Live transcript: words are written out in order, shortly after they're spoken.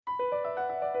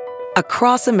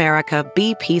Across America,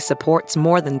 BP supports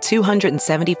more than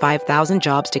 275,000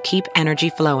 jobs to keep energy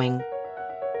flowing.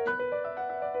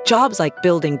 Jobs like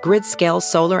building grid-scale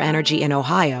solar energy in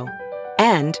Ohio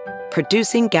and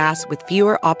producing gas with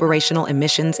fewer operational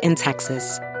emissions in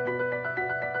Texas.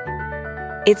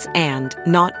 It's and,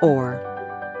 not or.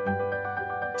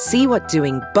 See what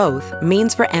doing both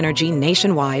means for energy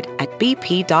nationwide at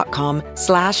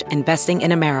bp.com/investing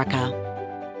in America.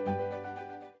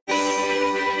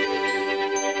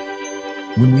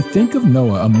 When we think of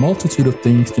NOAA, a multitude of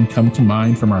things can come to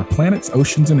mind from our planet's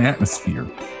oceans and atmosphere.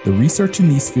 The research in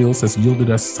these fields has yielded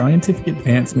us scientific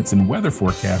advancements in weather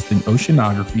forecasting,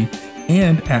 oceanography,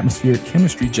 and atmospheric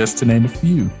chemistry, just to name a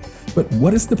few. But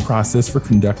what is the process for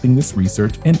conducting this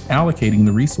research and allocating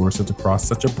the resources across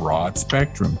such a broad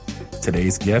spectrum?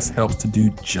 Today's guest helps to do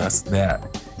just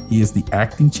that. He is the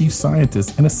acting chief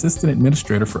scientist and assistant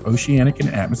administrator for oceanic and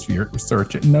atmospheric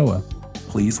research at NOAA.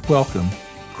 Please welcome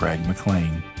Craig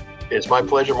McLean. It's my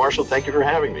pleasure, Marshall. Thank you for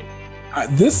having me.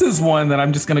 This is one that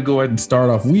I'm just going to go ahead and start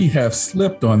off. We have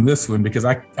slipped on this one because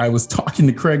I was talking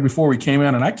to Craig before we came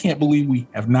out, and I can't believe we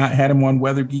have not had him on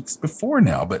Weather Geeks before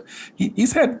now. But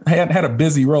he's had a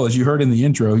busy role. As you heard in the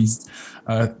intro, he's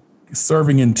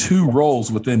serving in 2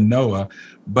 roles within NOAA.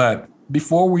 But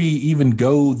before we even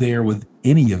go there with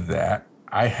any of that,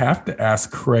 I have to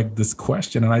ask Craig this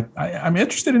question. And I'm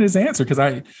interested in his answer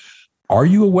because are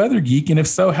you a weather geek? And if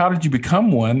so, how did you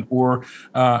become one? Or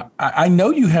I know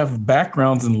you have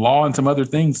backgrounds in law and some other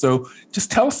things. So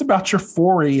just tell us about your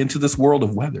foray into this world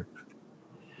of weather.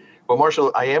 Well,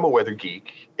 Marshall, I am a weather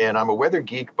geek, and I'm a weather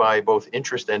geek by both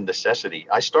interest and necessity.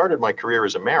 I started my career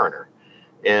as a mariner,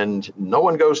 and no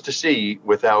one goes to sea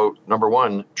without, number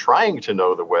one, trying to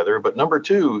know the weather, but number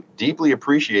two, deeply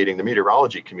appreciating the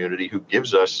meteorology community who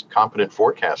gives us competent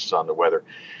forecasts on the weather.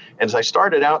 And as I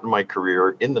started out in my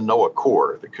career in the NOAA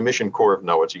Corps, the Commissioned Corps of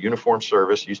NOAA, it's a uniformed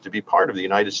service, used to be part of the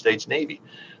United States Navy,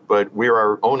 but we're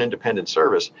our own independent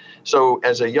service. So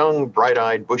as a young,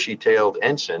 bright-eyed, bushy-tailed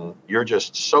ensign, you're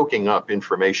just soaking up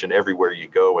information everywhere you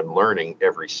go and learning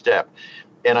every step.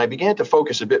 And I began to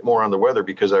focus a bit more on the weather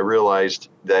because I realized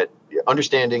that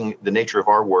understanding the nature of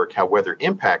our work, how weather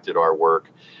impacted our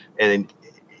work, and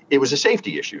it was a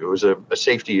safety issue. It was a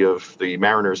safety of the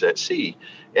mariners at sea.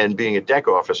 And being a deck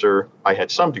officer, I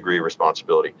had some degree of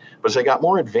responsibility. But as I got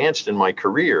more advanced in my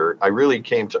career, I really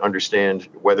came to understand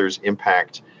weather's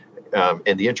impact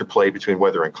and the interplay between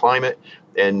weather and climate.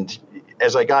 And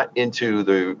as I got into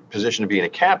the position of being a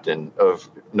captain of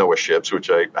NOAA ships,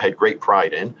 which I had great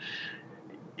pride in,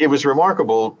 it was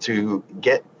remarkable to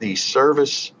get the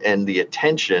service and the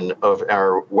attention of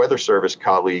our weather service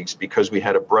colleagues because we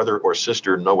had a brother or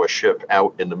sister NOAA ship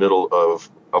out in the middle of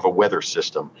a weather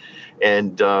system.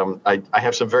 And I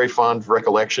have some very fond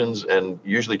recollections and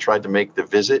usually tried to make the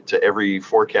visit to every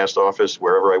forecast office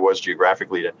wherever I was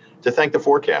geographically to thank the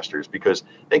forecasters because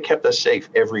they kept us safe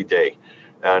every day.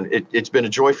 And it's been a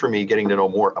joy for me getting to know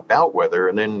more about weather.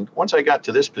 And then once I got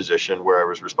to this position where I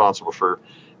was responsible for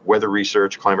weather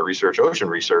research, climate research, ocean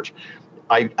research,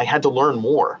 I had to learn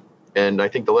more. And I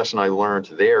think the lesson I learned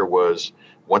there was,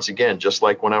 once again, just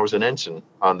like when I was an ensign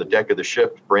on the deck of the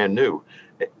ship, brand new,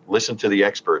 listen to the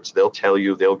experts. They'll tell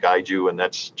you, they'll guide you, and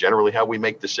that's generally how we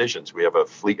make decisions. We have a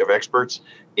fleet of experts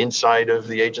inside of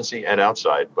the agency and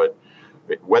outside, but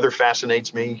weather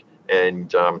fascinates me,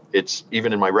 and it's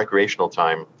even in my recreational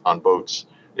time on boats,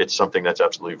 it's something that's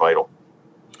absolutely vital.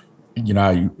 You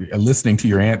know, listening to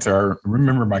your answer, I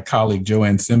remember my colleague,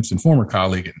 Joanne Simpson, former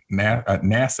colleague at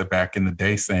NASA back in the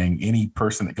day, saying any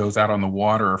person that goes out on the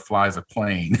water or flies a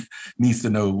plane needs to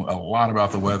know a lot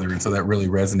about the weather. And so that really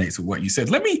resonates with what you said.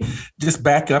 Let me just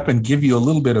back up and give you a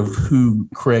little bit of who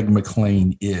Craig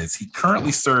McLean is. He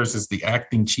currently serves as the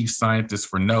acting chief scientist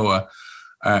for NOAA.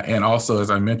 And also, as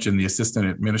I mentioned, the assistant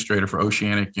administrator for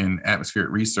oceanic and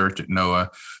atmospheric research at NOAA,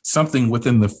 something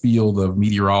within the field of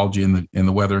meteorology in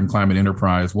the weather and climate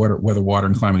enterprise, weather, water,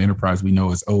 and climate enterprise we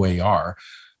know as OAR.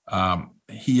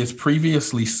 He has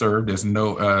previously served as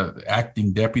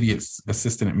acting deputy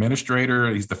assistant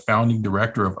administrator. He's the founding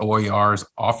director of OAR's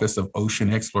Office of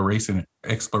Ocean Exploration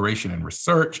and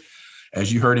Research.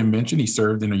 As you heard him mention, he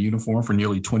served in a uniform for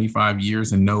nearly 25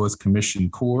 years in NOAA's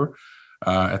Commissioned Corps.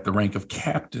 At the rank of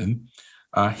captain.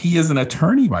 He is an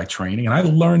attorney by training, and I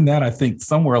learned that, I think,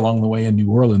 somewhere along the way in New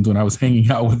Orleans when I was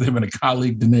hanging out with him and a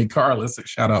colleague, Danae Carlos.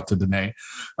 Shout out to Danae.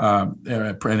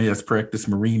 And he has practiced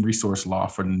marine resource law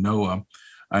for NOAA.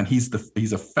 And he's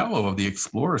a fellow of the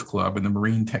Explorers Club and the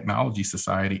Marine Technology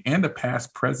Society, and a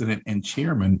past president and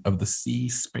chairman of the Sea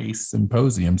Space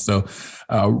Symposium. So,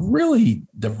 really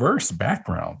diverse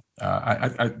background.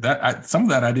 Some of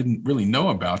that I didn't really know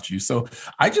about you. So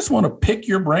I just want to pick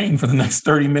your brain for the next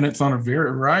 30 minutes on a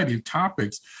variety of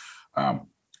topics.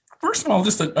 First of all,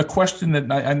 just a question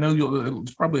that I know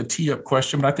it's probably a tee-up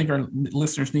question, but I think our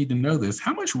listeners need to know this.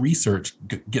 How much research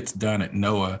gets done at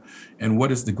NOAA, and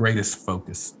what is the greatest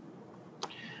focus?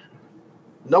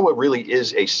 NOAA really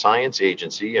is a science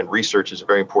agency, and research is a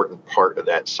very important part of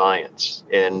that science.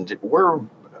 And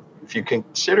if you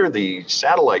consider the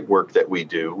satellite work that we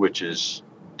do, which is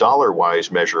dollar-wise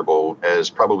measurable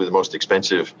as probably the most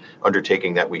expensive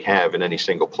undertaking that we have in any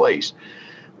single place,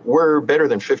 we're better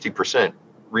than 50%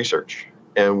 research,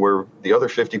 and we're the other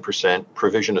 50%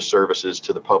 provision of services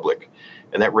to the public.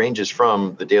 And that ranges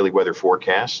from the daily weather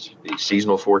forecast, the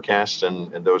seasonal forecasts,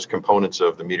 and those components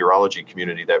of the meteorology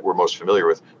community that we're most familiar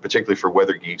with, particularly for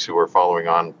weather geeks who are following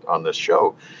on this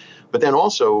show. But then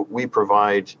also we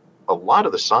provide a lot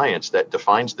of the science that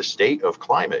defines the state of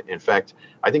climate. In fact,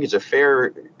 I think it's a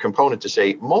fair component to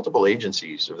say multiple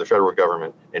agencies of the federal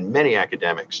government and many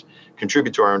academics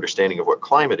contribute to our understanding of what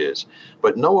climate is.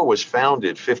 But NOAA was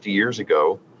founded 50 years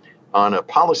ago on a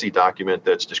policy document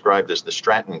that's described as the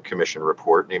Stratton Commission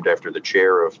report, named after the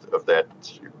chair of that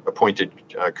appointed,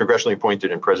 congressionally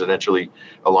appointed and presidentially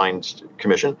aligned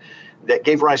commission that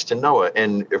gave rise to NOAA.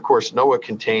 And of course, NOAA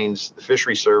contains the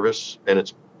Fishery Service and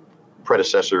its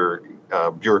predecessor,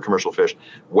 Bureau of Commercial Fish,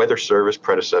 Weather Service,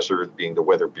 predecessor being the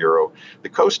Weather Bureau, the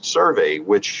Coast Survey,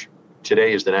 which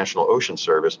today is the National Ocean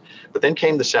Service, but then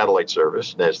came the Satellite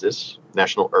Service, NESDIS,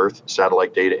 National Earth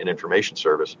Satellite Data and Information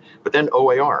Service, but then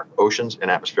OAR, Oceans and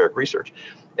Atmospheric Research.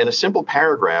 And a simple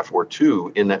paragraph or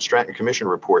two in that Stratton Commission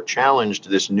report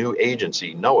challenged this new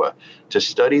agency, NOAA, to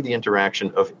study the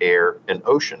interaction of air and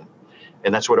ocean.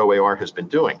 And that's what OAR has been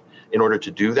doing. In order to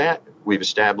do that, we've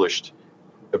established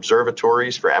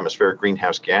observatories for atmospheric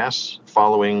greenhouse gas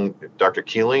following Dr.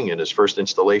 Keeling and his first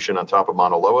installation on top of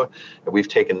Mauna Loa. And we've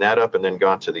taken that up and then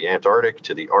gone to the Antarctic,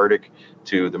 to the Arctic,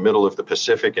 to the middle of the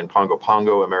Pacific in Pongo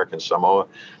Pongo, American Samoa.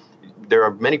 There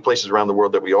are many places around the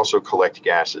world that we also collect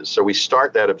gases. So we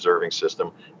start that observing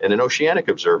system and an oceanic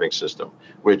observing system,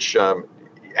 which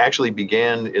actually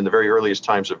began in the very earliest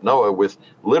times of NOAA with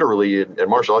literally, and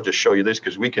Marshall, I'll just show you this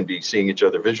because we can be seeing each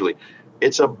other visually.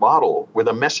 It's a bottle with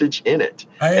a message in it.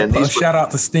 Shout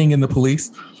out to Sting and the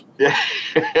police. Yeah,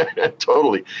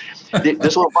 totally.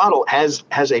 This little bottle has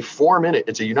a form in it.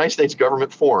 It's a United States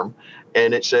government form,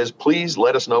 and it says, please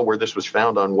let us know where this was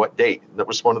found on what date. That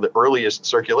was one of the earliest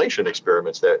circulation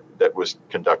experiments that was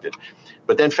conducted.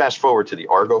 But then fast forward to the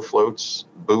Argo floats,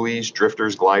 buoys,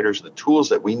 drifters, gliders, the tools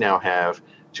that we now have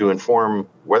to inform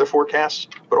weather forecasts,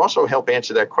 but also help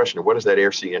answer that question of what is that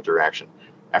air-sea interaction?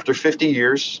 After 50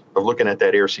 years of looking at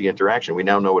that air-sea interaction, we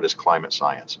now know it as climate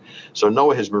science. So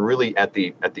NOAA has been really at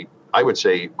the I would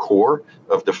say, core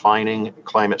of defining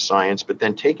climate science, but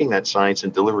then taking that science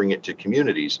and delivering it to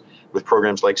communities with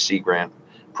programs like Sea Grant,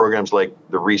 programs like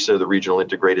the RISA, the Regional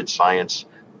Integrated Science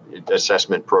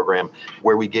Assessment Program,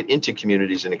 where we get into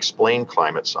communities and explain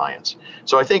climate science.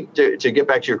 So I think to get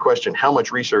back to your question, how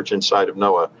much research inside of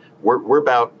NOAA, we're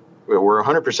a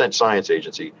 100% science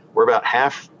agency. We're about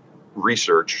half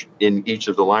research in each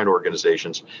of the line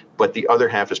organizations, but the other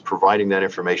half is providing that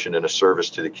information in a service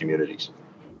to the communities.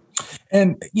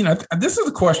 And, this is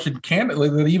a question, candidly,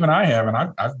 that even I have, and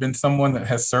I've been someone that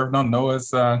has served on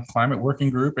NOAA's climate working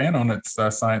group and on its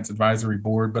science advisory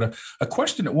board. But a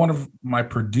question that one of my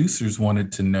producers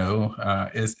wanted to know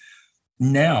is,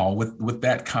 now with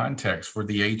that context for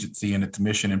the agency and its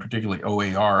mission, and particularly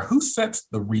OAR, who sets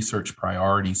the research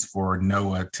priorities for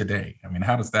NOAA today? I mean,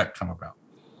 how does that come about?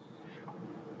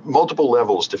 Multiple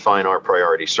levels define our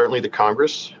priorities. Certainly the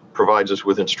Congress provides us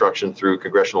with instruction through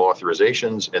congressional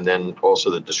authorizations, and then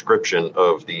also the description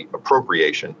of the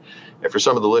appropriation. And for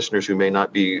some of the listeners who may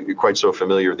not be quite so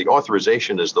familiar, the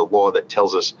authorization is the law that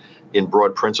tells us in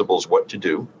broad principles what to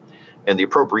do. And the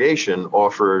appropriation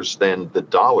offers then the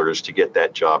dollars to get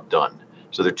that job done.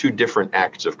 So they're two different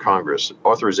acts of Congress.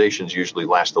 Authorizations usually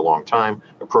last a long time.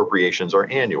 Appropriations are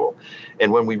annual.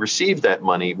 And when we receive that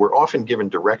money, we're often given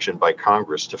direction by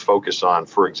Congress to focus on,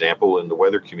 for example, in the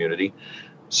weather community,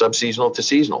 subseasonal to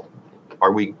seasonal.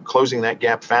 Are we closing that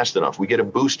gap fast enough? We get a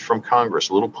boost from Congress,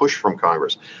 a little push from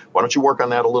Congress. Why don't you work on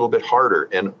that a little bit harder?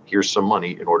 And here's some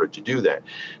money in order to do that.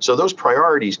 So those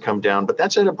priorities come down, but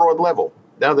that's at a broad level.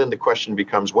 Now then the question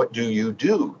becomes, what do you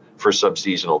do for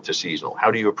subseasonal to seasonal?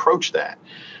 How do you approach that?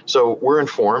 So we're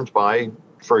informed by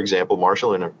for example,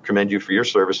 Marshall, and I commend you for your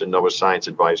service in NOAA's Science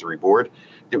Advisory Board.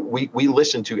 We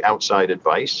listen to outside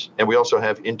advice, and we also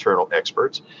have internal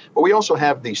experts, but we also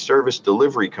have the service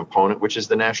delivery component, which is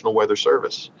the National Weather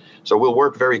Service. So we'll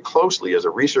work very closely as a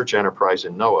research enterprise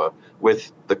in NOAA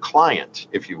with the client,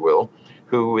 if you will,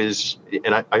 who is,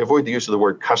 and I avoid the use of the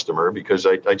word customer because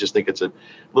I just think it's a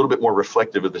little bit more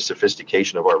reflective of the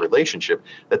sophistication of our relationship,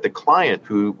 that the client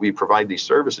who we provide these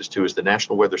services to is the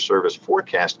National Weather Service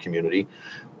forecast community.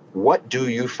 What do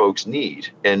you folks need?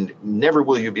 And never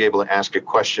will you be able to ask a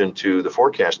question to the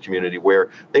forecast community where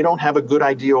they don't have a good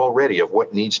idea already of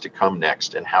what needs to come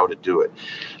next and how to do it.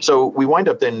 So we wind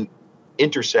up then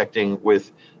intersecting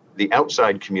with the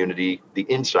outside community, the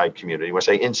inside community. When I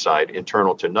say inside,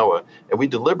 internal to NOAA, and we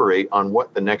deliberate on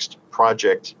what the next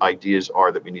project ideas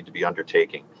are that we need to be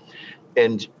undertaking.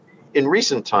 And in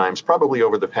recent times, probably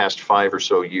over the past 5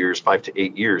 to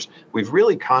 8 years, we've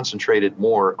really concentrated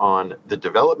more on the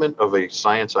development of a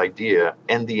science idea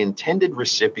and the intended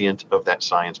recipient of that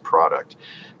science product.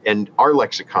 And our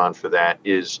lexicon for that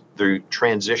is the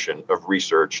transition of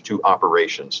research to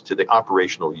operations, to the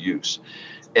operational use.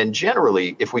 And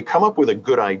generally, if we come up with a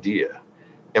good idea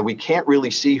and we can't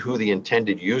really see who the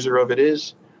intended user of it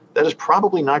is, that is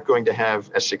probably not going to have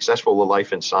as successful a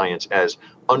life in science as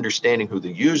understanding who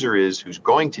the user is, who's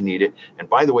going to need it. And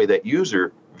by the way, that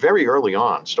user very early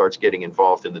on starts getting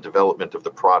involved in the development of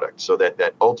the product, so that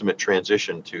that ultimate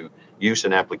transition to use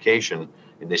and application,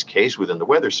 in this case within the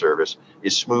Weather Service,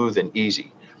 is smooth and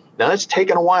easy. Now, that's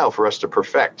taken a while for us to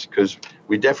perfect because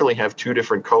we definitely have two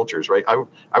different cultures, right? I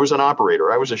was an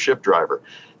operator. I was a ship driver.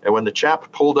 And when the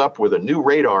chap pulled up with a new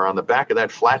radar on the back of that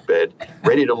flatbed,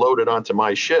 ready to load it onto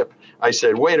my ship, I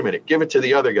said, wait a minute, give it to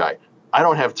the other guy. I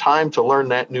don't have time to learn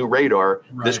that new radar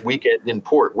this weekend in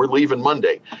port. We're leaving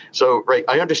Monday. So, right,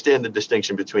 I understand the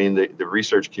distinction between the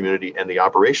research community and the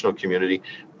operational community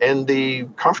and the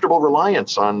comfortable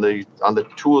reliance on the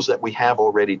tools that we have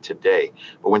already today.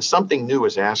 But when something new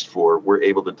is asked for, we're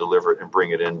able to deliver it and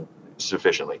bring it in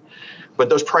sufficiently. But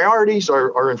those priorities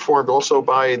are informed also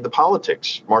by the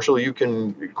politics. Marshall, you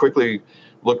can quickly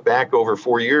look back over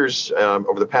 4 years,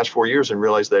 over the past 4 years, and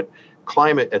realize that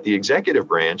climate at the executive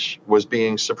branch was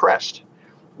being suppressed,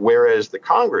 whereas the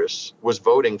Congress was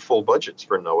voting full budgets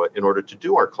for NOAA in order to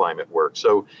do our climate work.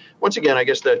 So once again, I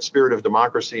guess that spirit of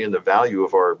democracy and the value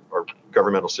of our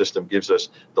governmental system gives us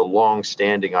the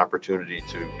long-standing opportunity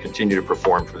to continue to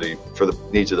perform for the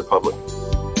needs of the public.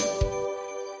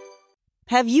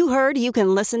 Have you heard you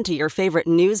can listen to your favorite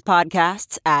news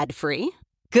podcasts ad-free?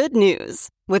 Good news.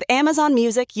 With Amazon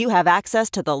Music, you have access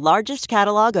to the largest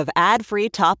catalog of ad-free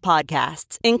top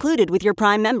podcasts included with your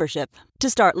Prime membership. To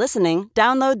start listening,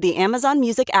 download the Amazon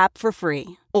Music app for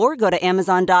free or go to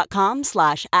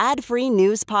amazon.com/ad-free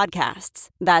news podcasts.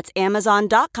 That's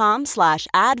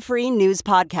amazon.com/ad-free news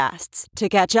podcasts to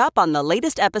catch up on the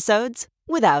latest episodes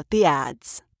without the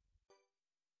ads.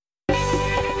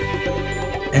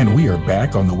 And we are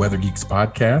back on the Weather Geeks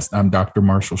podcast. I'm Dr.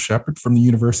 Marshall Shepard from the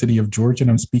University of Georgia,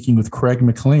 and I'm speaking with Craig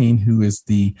McLean, who is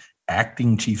the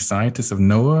acting chief scientist of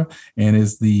NOAA and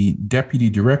is the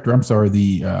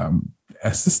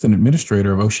assistant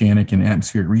administrator of oceanic and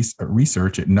atmospheric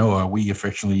research at NOAA. We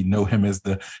affectionately know him as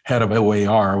the head of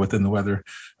OAR within the Weather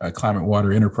Climate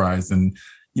Water Enterprise. And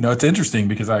it's interesting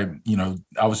because I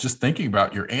was just thinking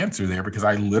about your answer there, because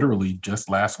I literally just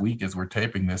last week, as we're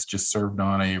taping this, just served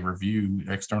on a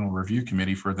external review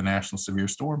committee for the National Severe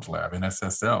Storms Lab,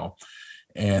 NSSL.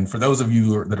 And for those of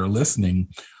you that are listening,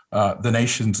 the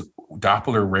nation's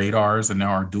Doppler radars and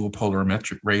now our dual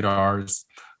polarimetric radars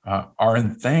are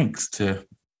in thanks to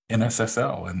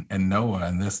NSSL and NOAA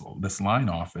and this line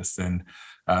office. And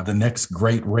the next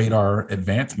great radar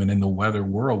advancement in the weather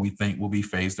world, we think, will be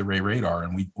phased array radar.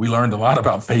 And we learned a lot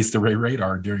about phased array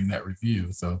radar during that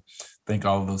review. So thank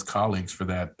all of those colleagues for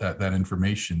that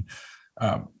information.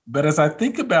 But as I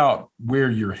think about where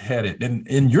you're headed,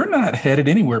 and you're not headed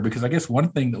anywhere, because I guess one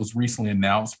thing that was recently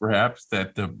announced, perhaps,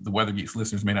 that the Weather Geeks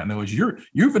listeners may not know is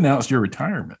you've announced your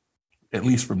retirement, at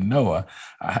least from NOAA.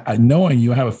 I knowing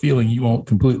you, I have a feeling you won't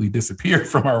completely disappear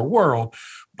from our world.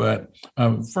 But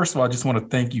first of all, I just want to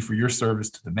thank you for your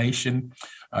service to the nation.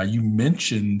 You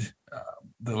mentioned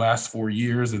the last 4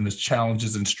 years and the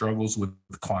challenges and struggles with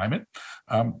the climate.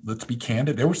 Let's be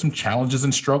candid. There were some challenges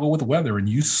and struggle with weather, and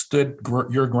you stood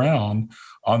your ground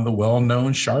on the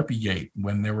well-known Sharpie Gate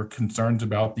when there were concerns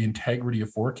about the integrity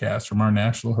of forecasts from our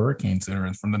National Hurricane Center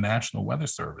and from the National Weather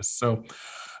Service. So,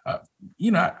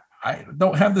 I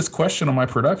don't have this question on my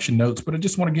production notes, but I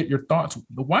just want to get your thoughts.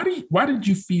 Why did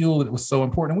you feel that it was so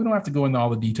important? We don't have to go into all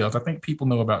the details. I think people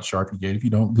know about Sharpiegate if you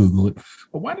don't Google it.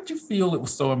 But why did you feel it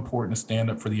was so important to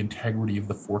stand up for the integrity of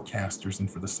the forecasters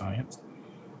and for the science?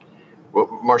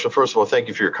 Well, Marshall, first of all, thank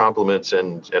you for your compliments,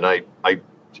 and I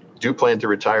do plan to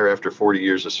retire after 40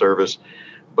 years of service.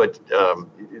 But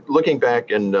looking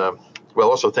back, and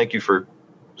also thank you for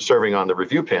serving on the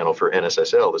review panel for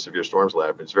NSSL, the Severe Storms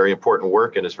Lab. It's very important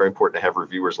work, and it's very important to have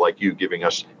reviewers like you giving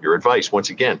us your advice.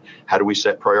 Once again, how do we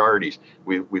set priorities?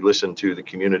 We listen to the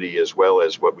community as well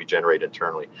as what we generate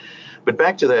internally. But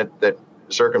back to that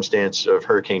circumstance of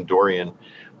Hurricane Dorian,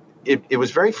 it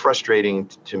was very frustrating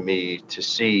to me to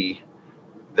see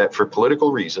that for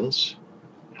political reasons,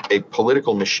 a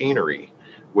political machinery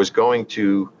was going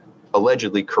to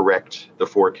allegedly correct the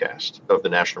forecast of the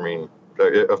National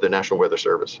Weather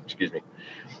Service, excuse me.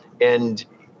 And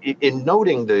in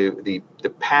noting the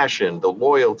passion, the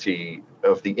loyalty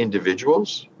of the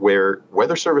individuals, where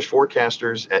Weather Service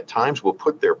forecasters at times will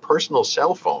put their personal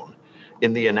cell phone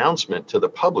in the announcement to the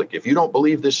public. If you don't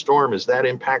believe this storm is that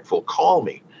impactful, call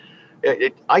me.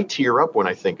 I tear up when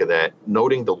I think of that,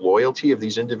 noting the loyalty of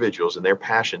these individuals and their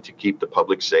passion to keep the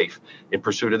public safe in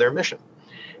pursuit of their mission.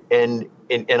 And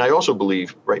I also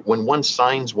believe, right, when one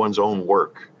signs one's own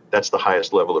work, that's the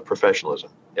highest level of professionalism.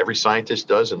 Every scientist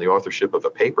does in the authorship of a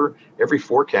paper. Every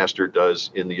forecaster does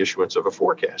in the issuance of a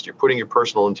forecast. You're putting your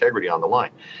personal integrity on the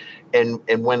line. And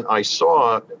when I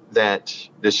saw that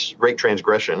this great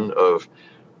transgression of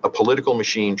a political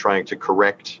machine trying to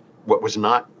correct what was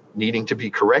not needing to be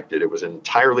corrected, it was an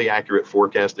entirely accurate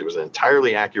forecast. It was an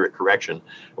entirely accurate correction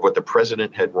of what the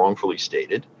president had wrongfully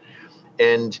stated.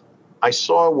 And I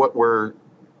saw what were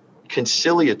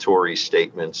conciliatory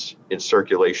statements in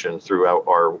circulation throughout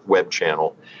our web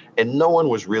channel, and no one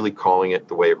was really calling it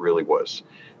the way it really was.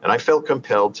 And I felt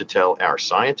compelled to tell our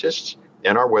scientists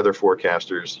and our weather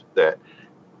forecasters that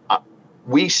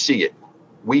we see it.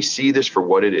 We see this for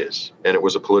what it is, and it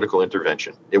was a political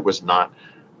intervention. It was not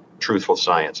truthful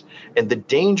science. And the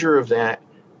danger of that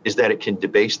is that it can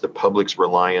debase the public's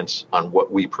reliance on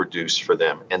what we produce for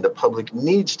them. And the public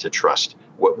needs to trust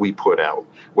what we put out,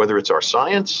 whether it's our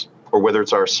science or whether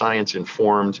it's our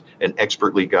science-informed and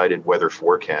expertly guided weather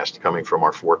forecast coming from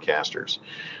our forecasters.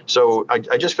 So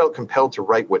I just felt compelled to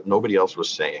write what nobody else was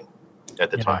saying at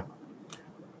the time.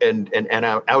 And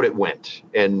out it went.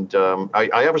 And I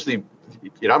obviously,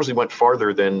 it obviously went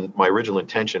farther than my original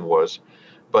intention was,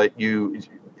 but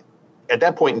at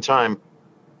that point in time,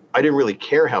 I didn't really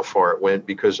care how far it went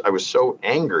because I was so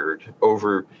angered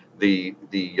over the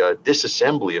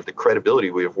disassembly of the credibility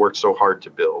we have worked so hard to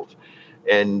build.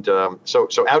 And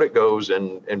so out it goes.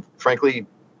 And frankly,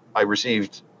 I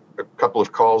received a couple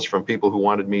of calls from people who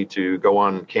wanted me to go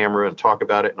on camera and talk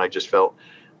about it. And I just felt,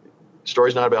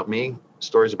 story's not about me,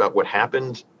 story's about what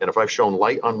happened. And if I've shown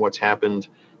light on what's happened,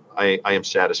 I am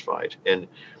satisfied. And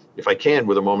if I can,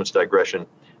 with a moment's digression,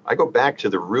 I go back to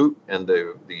the root and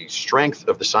the strength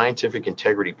of the scientific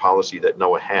integrity policy that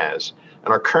NOAA has.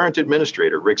 And our current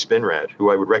administrator, Rick Spinrad, who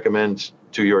I would recommend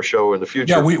to your show in the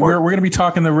future. Yeah, we're going to be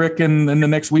talking to Rick in the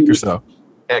next week or so.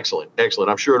 Excellent.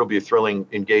 I'm sure it'll be a thrilling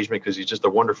engagement because he's just a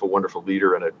wonderful, wonderful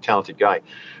leader and a talented guy.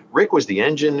 Rick was the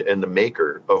engine and the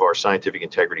maker of our scientific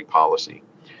integrity policy.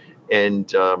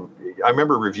 And I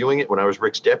remember reviewing it when I was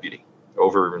Rick's deputy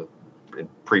over in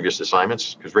previous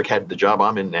assignments, because Rick had the job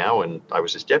I'm in now and I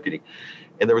was his deputy.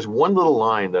 And there was one little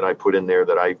line that I put in there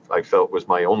that I felt was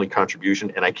my only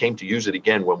contribution, and I came to use it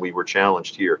again when we were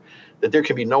challenged here, that there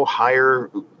can be no higher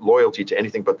loyalty to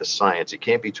anything but the science. It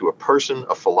can't be to a person,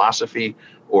 a philosophy,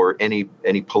 or any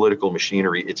political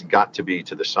machinery. It's got to be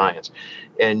to the science.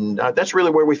 And that's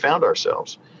really where we found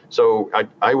ourselves. So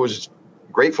I was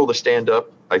grateful to stand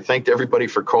up. I thanked everybody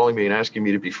for calling me and asking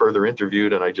me to be further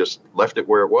interviewed, and I just left it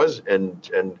where it was. And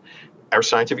our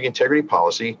scientific integrity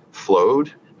policy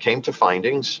flowed, came to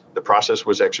findings, the process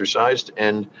was exercised,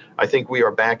 and I think we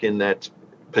are back in that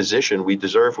position we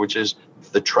deserve, which is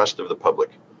the trust of the public.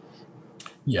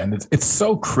 Yeah, and it's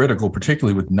so critical,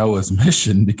 particularly with NOAA's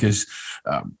mission, because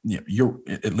you're,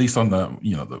 at least on the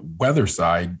the weather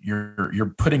side,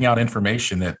 you're putting out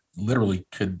information that literally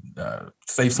could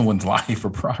save someone's life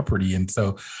or property, and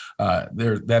so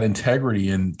that integrity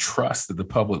and trust that the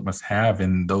public must have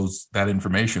in that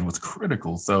information was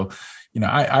critical. So,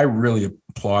 I really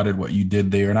applauded what you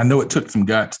did there, and I know it took some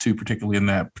guts too, particularly in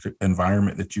that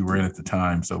environment that you were in at the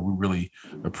time. So we really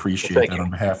appreciate that on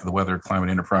behalf of the Weather Climate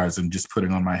Enterprise, and just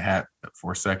putting on my hat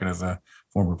for a second as a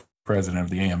former president of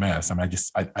the AMS. I mean,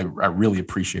 I really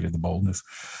appreciated the boldness.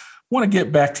 want to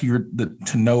get back to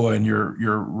to NOAA and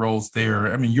your roles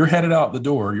there. I mean, you're headed out the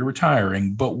door, you're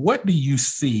retiring, but what do you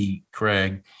see,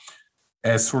 Craig,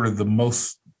 as sort of the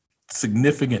most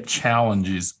significant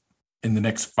challenges in the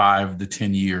next 5 to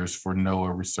 10 years for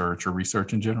NOAA research or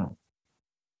research in general?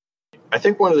 I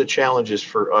think one of the challenges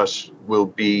for us will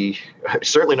be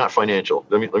certainly not financial.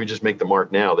 Let me just make the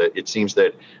mark now that it seems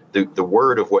that the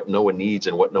word of what NOAA needs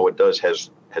and what NOAA does has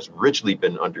richly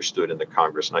been understood in the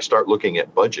Congress. And I start looking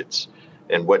at budgets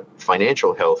and what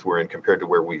financial health we're in compared to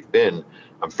where we've been.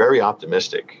 I'm very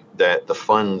optimistic that the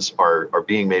funds are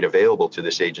being made available to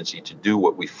this agency to do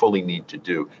what we fully need to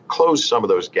do, close some of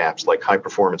those gaps like high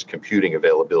performance computing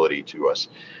availability to us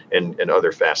and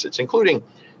other facets, including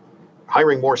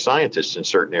hiring more scientists in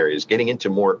certain areas, getting into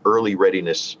more early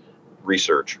readiness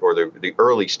research or the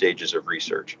early stages of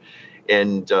research.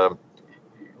 And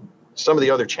some of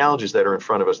the other challenges that are in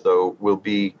front of us, though, will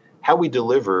be how we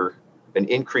deliver an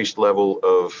increased level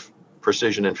of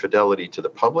precision and fidelity to the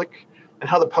public, and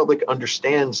how the public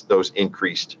understands those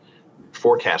increased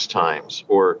forecast times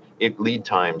or lead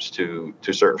times to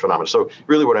certain phenomena. So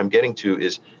really what I'm getting to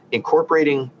is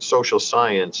incorporating social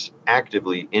science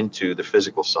actively into the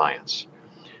physical science.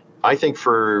 I think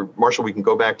for Marshall, we can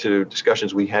go back to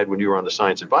discussions we had when you were on the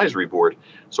Science Advisory Board.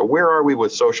 So where are we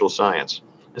with social science?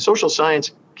 And social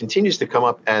science continues to come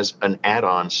up as an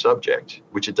add-on subject,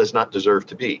 which it does not deserve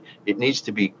to be. It needs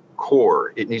to be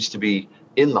core. It needs to be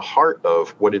in the heart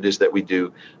of what it is that we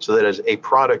do, so that as a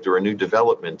product or a new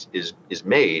development is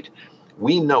made,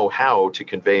 we know how to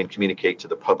convey and communicate to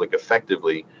the public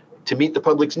effectively to meet the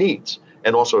public's needs,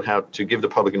 and also how to give the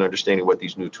public an understanding of what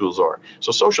these new tools are.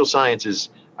 So social science is,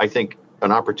 I think,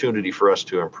 an opportunity for us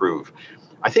to improve.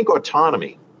 I think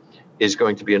autonomy is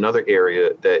going to be another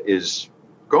area that is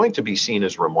going to be seen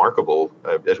as remarkable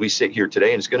as we sit here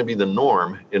today, and it's going to be the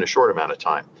norm in a short amount of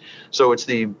time. So it's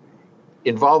the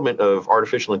involvement of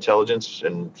artificial intelligence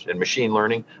and machine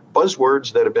learning,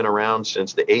 buzzwords that have been around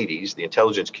since the 80s. The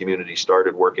intelligence community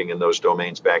started working in those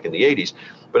domains back in the 80s.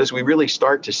 But as we really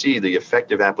start to see the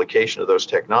effective application of those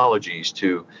technologies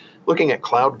to looking at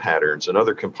cloud patterns and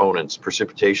other components,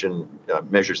 precipitation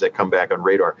measures that come back on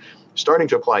radar, starting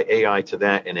to apply AI to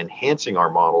that and enhancing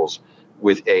our models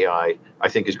with AI, I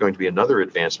think is going to be another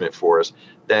advancement for us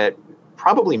that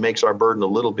probably makes our burden a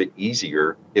little bit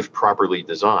easier if properly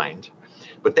designed.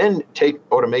 But then take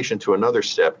automation to another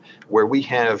step where we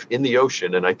have in the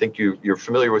ocean, and I think you're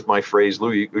familiar with my phrase,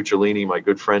 Louis Uccellini, my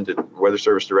good friend and Weather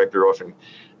Service Director, often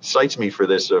cites me for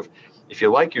this of, if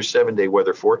you like your 7-day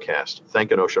weather forecast,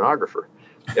 thank an oceanographer.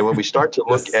 And when we start to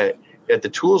look at the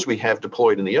tools we have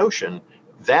deployed in the ocean,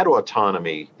 that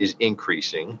autonomy is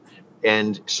increasing.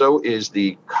 And so is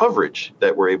the coverage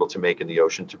that we're able to make in the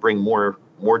ocean to bring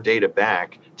more data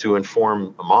back to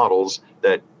inform models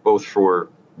that both for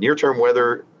near-term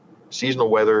weather, seasonal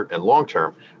weather, and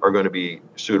long-term are going to be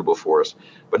suitable for us.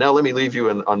 But now let me leave you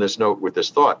on this note with this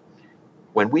thought.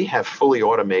 When we have fully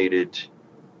automated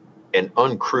and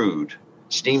uncrewed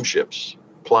steamships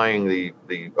plying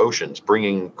the oceans,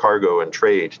 bringing cargo and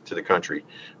trade to the country,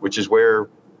 which is where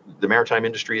the maritime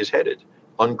industry is headed,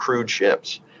 uncrewed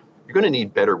ships, you're going to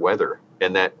need better weather.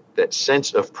 And that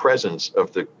sense of presence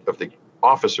of the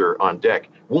officer on deck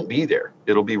won't be there.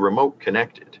 It'll be remote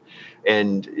connected.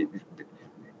 And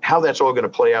how that's all going to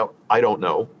play out, I don't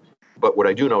know. But what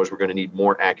I do know is we're going to need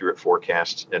more accurate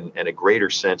forecasts and a greater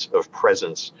sense of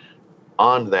presence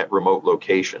on that remote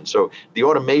location. So the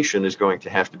automation is going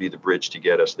to have to be the bridge to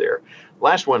get us there.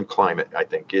 Last one, climate, I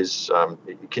think, is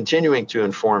continuing to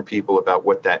inform people about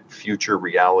what that future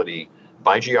reality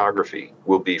by geography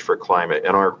will be for climate.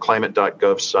 And our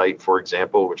climate.gov site, for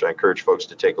example, which I encourage folks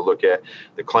to take a look at,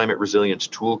 the Climate Resilience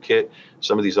Toolkit,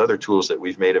 some of these other tools that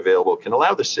we've made available can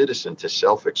allow the citizen to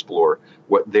self-explore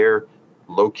what their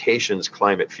location's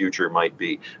climate future might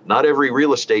be. Not every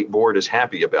real estate board is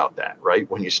happy about that, right?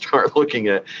 When you start looking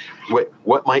at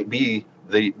what might be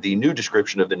the new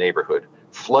description of the neighborhood,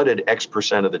 flooded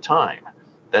X% of the time.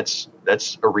 That's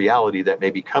a reality that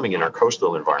may be coming in our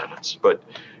coastal environments. But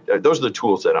those are the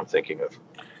tools that I'm thinking of.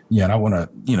 Yeah, and I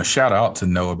want to, shout out to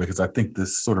NOAA because I think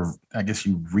this sort of, I guess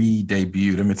you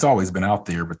re-debuted. I mean, it's always been out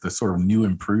there, but the sort of new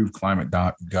improved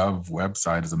climate.gov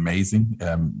website is amazing.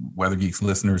 Weather Geeks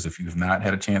listeners, if you've not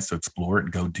had a chance to explore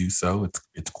it, go do so.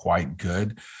 It's quite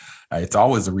good. It's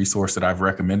always a resource that I've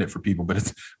recommended for people, but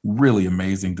it's really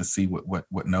amazing to see what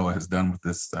NOAA has done with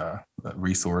this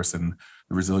resource and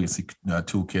the resiliency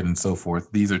toolkit and so forth.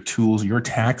 These are tools your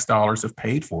tax dollars have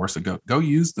paid for, so go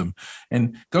use them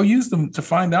and go use them to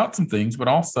find out some things, but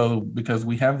also because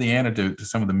we have the antidote to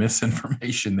some of the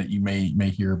misinformation that you may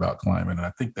hear about climate, and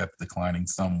I think that's declining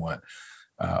somewhat.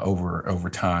 over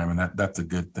time, and that's a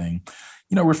good thing.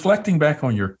 Reflecting back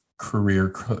on your career,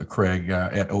 Craig,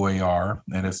 at OAR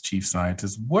and as chief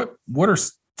scientist, what are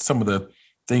some of the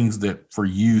things that for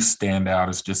you stand out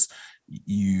as just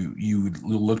you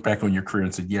look back on your career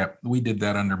and said, "Yeah, we did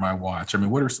that under my watch"? I mean,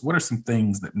 what are some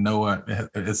things that NOAA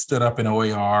has stood up in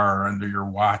OAR or under your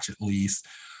watch at least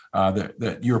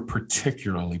that you're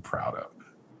particularly proud of?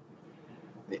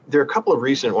 There are a couple of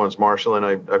recent ones, Marshall, and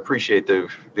I appreciate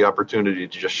the opportunity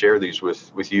to just share these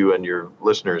with you and your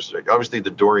listeners. Obviously, the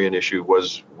Dorian issue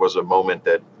was a moment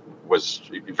that was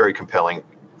very compelling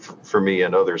for me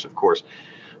and others, of course.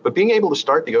 But being able to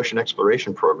start the ocean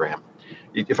exploration program,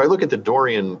 if I look at the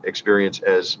Dorian experience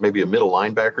as maybe a middle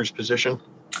linebacker's position,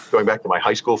 going back to my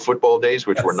high school football days,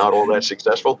 which were not all that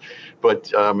successful,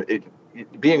 but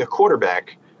being a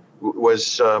quarterback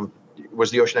was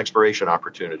the ocean exploration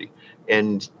opportunity.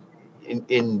 And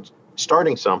in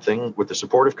starting something with the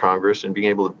support of Congress and being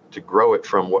able to grow it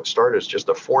from what started as just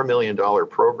a $4 million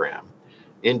program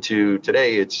into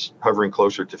today, it's hovering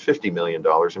closer to $50 million.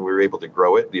 And we were able to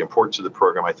grow it. The importance of the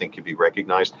program, I think, can be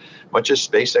recognized. Much as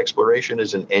space exploration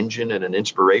is an engine and an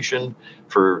inspiration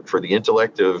for the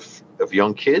intellect of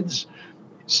young kids,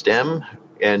 STEM,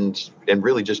 and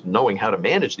really just knowing how to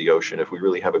manage the ocean, if we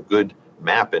really have a good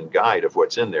map and guide of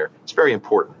what's in there, it's very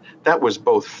important. That was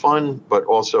both fun, but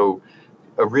also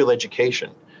a real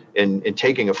education in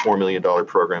taking a $4 million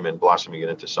program and blossoming it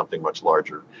into something much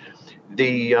larger.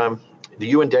 The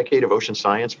UN Decade of Ocean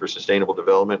Science for Sustainable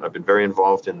Development, I've been very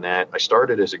involved in that. I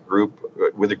started as a group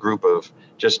of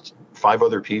just 5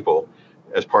 other people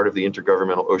as part of the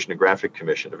Intergovernmental Oceanographic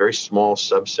Commission, a very small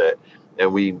subset,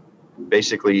 and we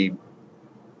basically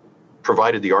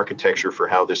provided the architecture for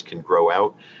how this can grow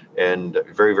out, and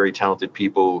very, very talented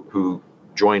people who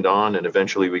joined on, and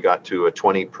eventually we got to a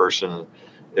 20-person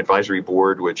advisory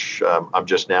board, which I'm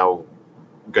just now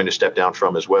going to step down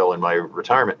from as well in my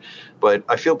retirement. But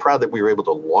I feel proud that we were able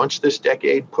to launch this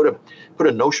decade, put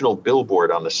a notional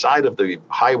billboard on the side of the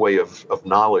highway of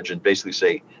knowledge and basically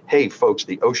say, hey, folks,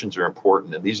 the oceans are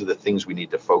important, and these are the things we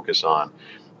need to focus on.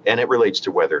 And it relates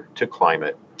to weather, to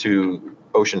climate, to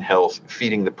ocean health,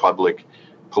 feeding the public,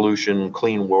 pollution,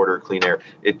 clean water, clean air.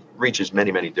 It reaches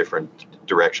many, many different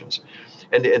directions.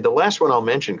 And the last one I'll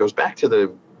mention goes back to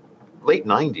the late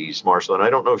 90s, Marshall, and I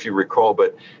don't know if you recall,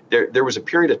 but there was a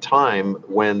period of time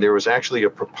when there was actually a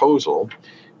proposal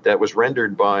that was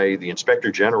rendered by the Inspector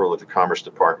General of the Commerce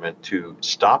Department to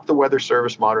stop the Weather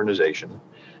Service modernization,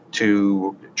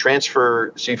 to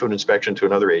transfer seafood inspection to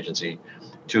another agency,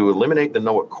 to eliminate the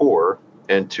NOAA Corps,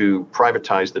 and to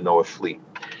privatize the NOAA fleet.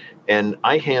 And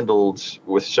I handled,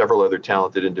 with several other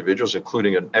talented individuals,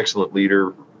 including an excellent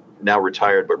leader, now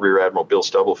retired, but Rear Admiral Bill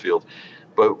Stubblefield,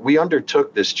 but we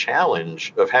undertook this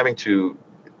challenge of having to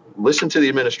listen to the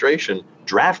administration,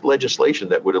 draft legislation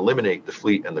that would eliminate the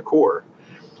fleet and the Corps,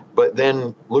 but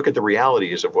then look at the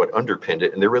realities of what underpinned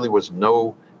it. And there really was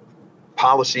no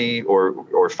policy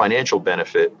or financial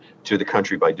benefit to the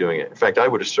country by doing it. In fact, I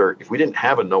would assert if we didn't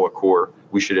have a NOAA Corps,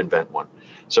 we should invent one.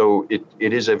 So it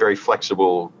is a very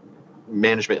flexible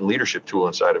management and leadership tool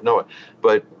inside of NOAA.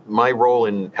 But my role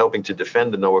in helping to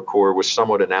defend the NOAA Corps was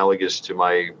somewhat analogous to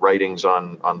my writings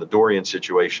on the Dorian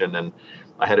situation. And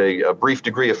I had a brief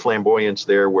degree of flamboyance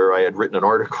there where I had written an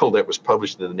article that was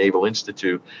published in the Naval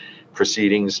Institute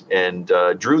proceedings and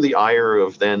drew the ire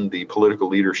of then the political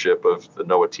leadership of the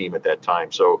NOAA team at that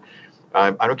time. So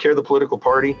I don't care the political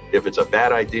party. If it's a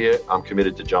bad idea, I'm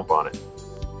committed to jump on it.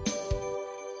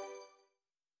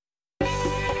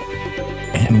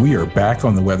 And we are back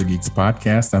on the Weather Geeks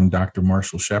podcast. I'm Dr.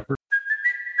 Marshall Shepard.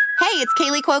 Hey, it's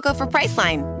Kaylee Cuoco for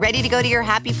Priceline. Ready to go to your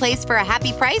happy place for a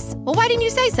happy price? Well, why didn't you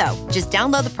say so? Just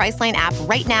download the Priceline app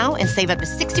right now and save up to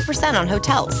 60% on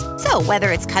hotels. So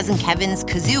whether it's Cousin Kevin's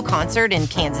Kazoo Concert in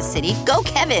Kansas City, go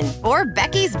Kevin, or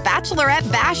Becky's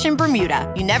Bachelorette Bash in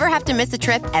Bermuda, you never have to miss a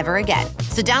trip ever again.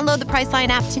 So download the Priceline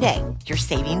app today. Your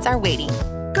savings are waiting.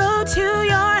 Go to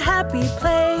your happy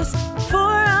place for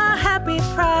a happy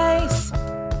price.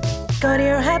 Go to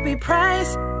your happy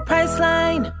price,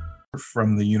 Priceline.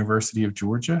 From the University of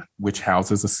Georgia, which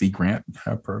houses a Sea Grant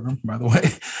program, by the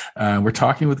way. We're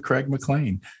talking with Craig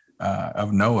McLean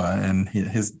of NOAA, and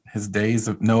his days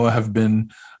of NOAA have been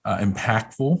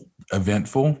impactful,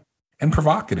 eventful, and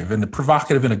provocative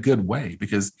in a good way,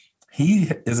 because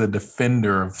he is a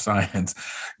defender of science.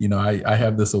 You know, I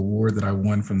have this award that I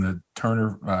won from the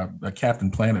Turner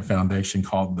Captain Planet Foundation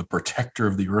called the Protector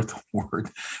of the Earth Award.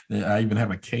 I even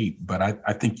have a cape, but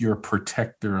I think you're a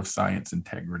protector of science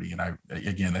integrity. And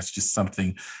again, that's just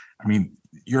something, I mean,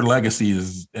 your legacy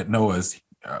is at NOAA is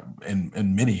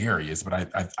in many areas,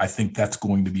 but I think that's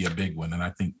going to be a big one. And I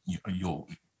think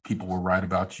people will write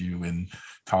about you and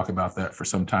talk about that for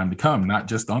some time to come, not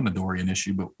just on the Dorian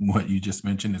issue, but what you just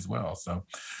mentioned as well. So,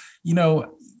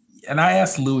 and I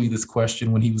asked Louis this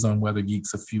question when he was on Weather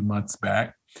Geeks a few months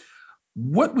back.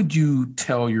 What would you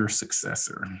tell your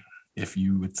successor if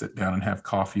you would sit down and have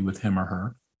coffee with him or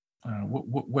her?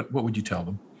 What would you tell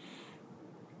them?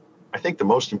 I think the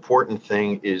most important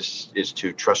thing is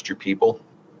to trust your people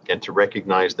and to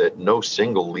recognize that no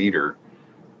single leader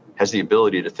has the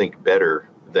ability to think better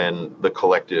than the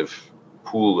collective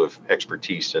pool of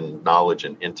expertise and knowledge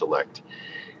and intellect.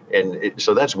 And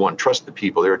so that's one, trust the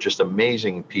people. There are just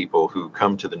amazing people who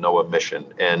come to the NOAA mission,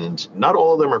 and not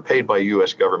all of them are paid by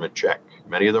U.S. government check.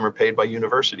 Many of them are paid by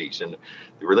universities, and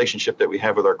the relationship that we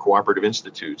have with our cooperative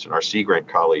institutes and our Sea Grant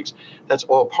colleagues, that's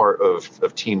all part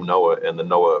of Team NOAA and the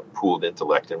NOAA pooled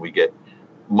intellect. And we get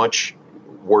much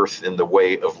worth in the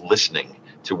way of listening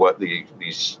to what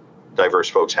these diverse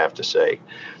folks have to say.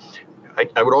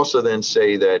 I would also then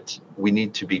say that we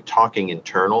need to be talking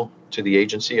internal to the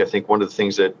agency. I think one of the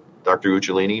things that Dr.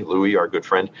 Uccellini, Louis, our good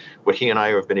friend, what he and I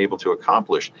have been able to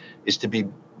accomplish is to be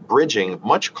bridging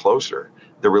much closer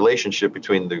the relationship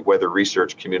between the weather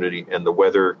research community and the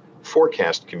weather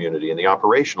forecast community and the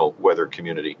operational weather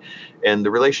community. And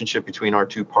the relationship between our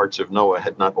two parts of NOAA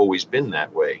had not always been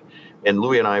that way. And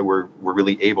Louis and I were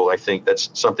really able, I think that's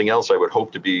something else I would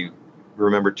hope to be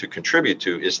remembered to contribute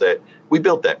to, is that we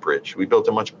built that bridge. We built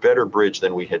a much better bridge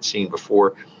than we had seen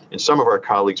before. And some of our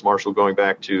colleagues, Marshall, going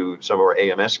back to some of our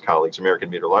AMS colleagues, American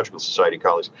Meteorological Society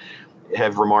colleagues,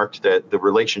 have remarked that the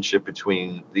relationship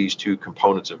between these two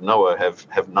components of NOAA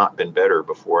have not been better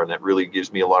before. And that really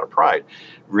gives me a lot of pride,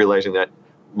 realizing that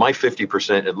my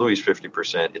 50% and Louis'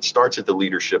 50%, it starts at the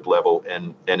leadership level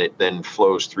and it then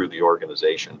flows through the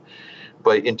organization.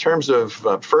 But in terms of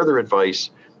further advice,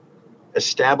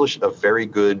 establish a very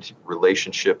good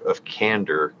relationship of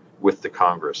candor with the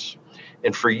Congress.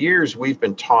 And for years, we've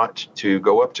been taught to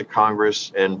go up to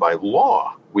Congress, and by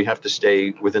law, we have to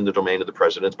stay within the domain of the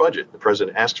president's budget. The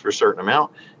president asks for a certain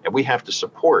amount, and we have to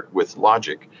support with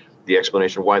logic the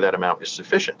explanation why that amount is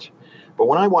sufficient. But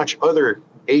when I watch other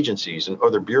agencies and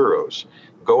other bureaus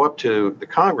go up to the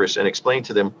Congress and explain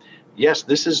to them, yes,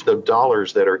 this is the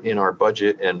dollars that are in our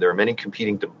budget, and there are many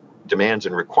competing demands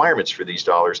and requirements for these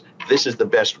dollars. This is the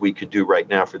best we could do right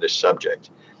now for this subject.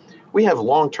 We have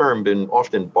long-term been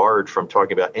often barred from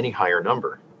talking about any higher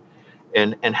number.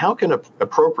 And how can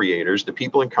appropriators, the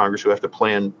people in Congress who have to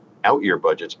plan out-year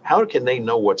budgets, how can they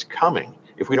know what's coming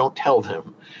if we don't tell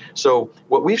them? So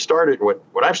what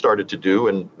I've started to do,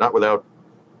 and not without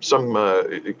some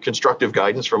constructive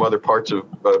guidance from other parts of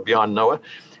beyond NOAA,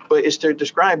 but is to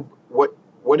describe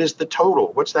what is the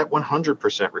total? What's that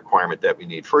 100% requirement that we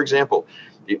need? For example,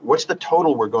 what's the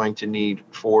total we're going to need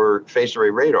for phased array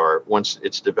radar once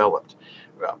it's developed?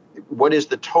 What is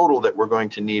the total that we're going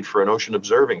to need for an ocean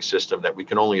observing system that we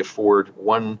can only afford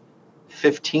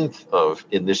 1/15 of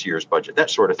in this year's budget? That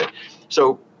sort of thing.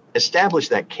 So establish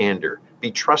that candor.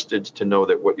 Be trusted to know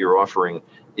that what you're offering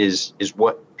is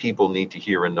what people need to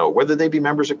hear and know, whether they be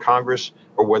members of Congress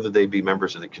or whether they be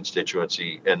members of the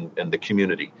constituency and the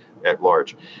community at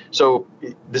large. So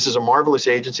this is a marvelous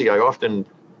agency. I often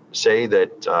say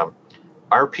that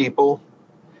our people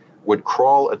would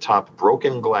crawl atop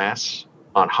broken glass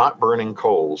on hot burning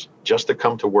coals just to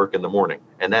come to work in the morning.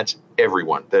 And that's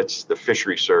everyone. That's the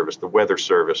fishery service, the weather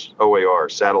service, OAR,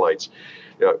 satellites,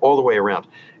 all the way around.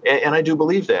 And I do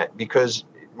believe that because,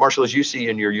 Marshall, as you see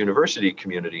in your university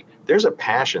community, there's a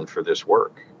passion for this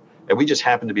work. And we just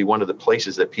happen to be one of the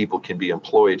places that people can be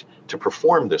employed to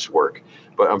perform this work.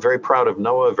 But I'm very proud of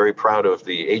NOAA, very proud of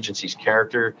the agency's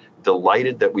character,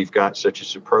 delighted that we've got such a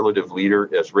superlative leader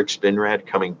as Rick Spinrad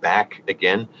coming back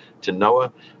again to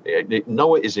NOAA.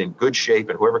 NOAA is in good shape,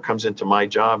 and whoever comes into my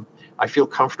job, I feel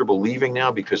comfortable leaving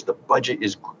now because the budget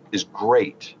is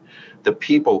great. The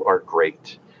people are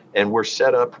great. And we're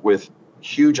set up with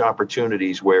huge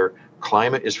opportunities where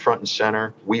climate is front and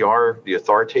center. We are the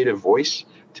authoritative voice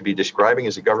to be describing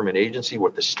as a government agency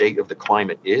what the state of the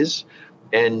climate is.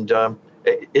 And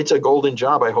it's a golden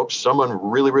job. I hope someone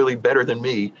really, really better than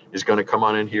me is going to come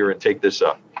on in here and take this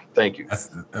up. Thank you. That's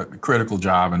a critical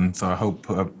job. And so I hope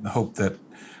that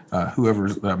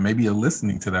whoever's maybe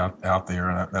listening to that out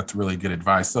there, that's really good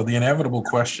advice. So the inevitable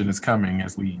question is coming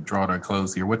as we draw to a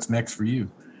close here. What's next for you?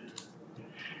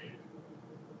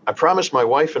 I promised my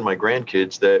wife and my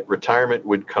grandkids that retirement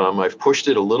would come. I've pushed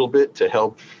it a little bit to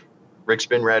help Rick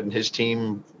Spinrad and his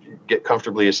team get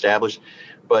comfortably established.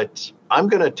 But I'm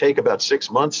going to take about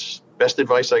 6 months, best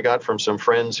advice I got from some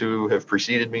friends who have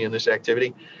preceded me in this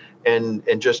activity, and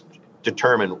just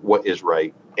determine what is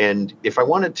right. And if I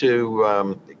wanted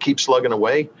to keep slugging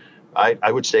away,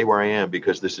 I would stay where I am,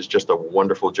 because this is just a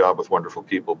wonderful job with wonderful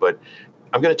people. But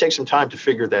I'm going to take some time to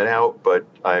figure that out. But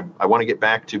I want to get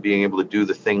back to being able to do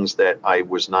the things that I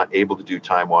was not able to do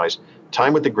time-wise.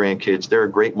 Time with the grandkids, they're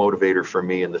a great motivator for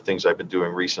me, and the things I've been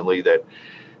doing recently, that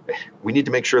we need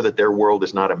to make sure that their world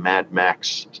is not a Mad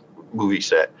Max movie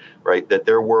set, right? That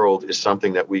their world is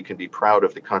something that we can be proud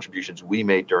of, the contributions we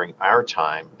made during our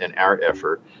time and our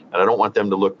effort. And I don't want them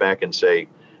to look back and say,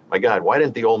 my God, why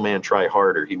didn't the old man try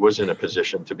harder? He was in a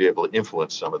position to be able to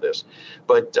influence some of this.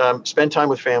 But spend time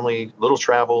with family, little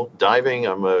travel, diving.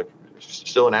 I'm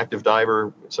still an active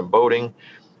diver, some boating.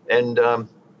 And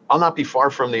I'll not be far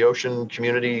from the ocean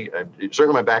community.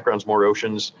 Certainly my background's more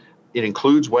oceans. It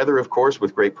includes weather, of course,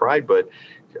 with great pride, but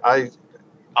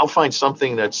I'll find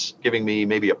something that's giving me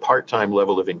maybe a part-time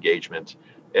level of engagement,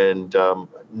 and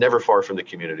never far from the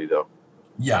community, though.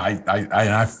 Yeah,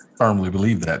 I firmly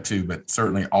believe that too, but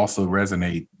certainly also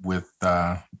resonate with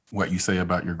what you say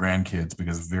about your grandkids,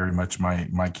 because very much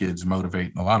my kids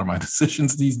motivate a lot of my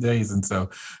decisions these days. And so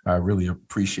I really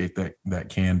appreciate that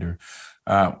candor.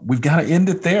 We've got to end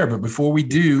it there, but before we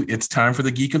do, it's time for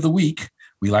the Geek of the Week.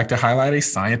 We like to highlight a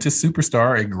scientist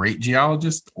superstar, a great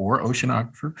geologist or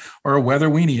oceanographer, or a weather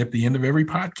weenie at the end of every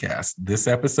podcast. This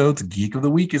episode's Geek of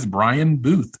the Week is Brian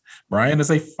Booth. Brian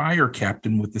is a fire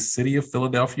captain with the City of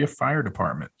Philadelphia Fire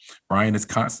Department. Brian is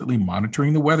constantly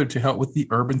monitoring the weather to help with the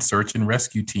urban search and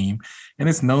rescue team, and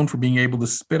is known for being able to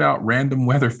spit out random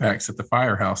weather facts at the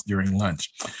firehouse during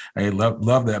lunch. I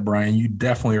love that, Brian. You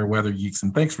definitely are weather geeks,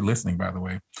 and thanks for listening, by the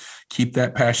way. Keep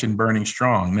that passion burning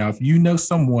strong. Now, if you know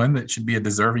someone that should be a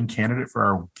deserving candidate for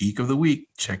our Geek of the Week,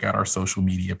 check out our social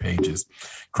media pages.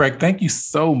 Craig, thank you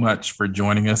so much for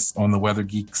joining us on the Weather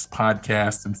Geeks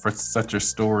podcast, and for such a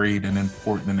storied and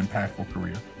important and impactful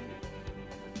career.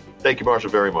 Thank you, Marshall,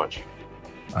 very much.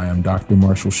 I am Dr.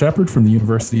 Marshall Shepard from the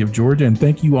University of Georgia, and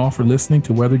thank you all for listening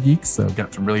to Weather Geeks. I've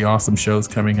got some really awesome shows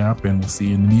coming up, and we'll see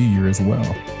you in the new year as well.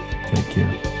 Take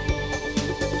care.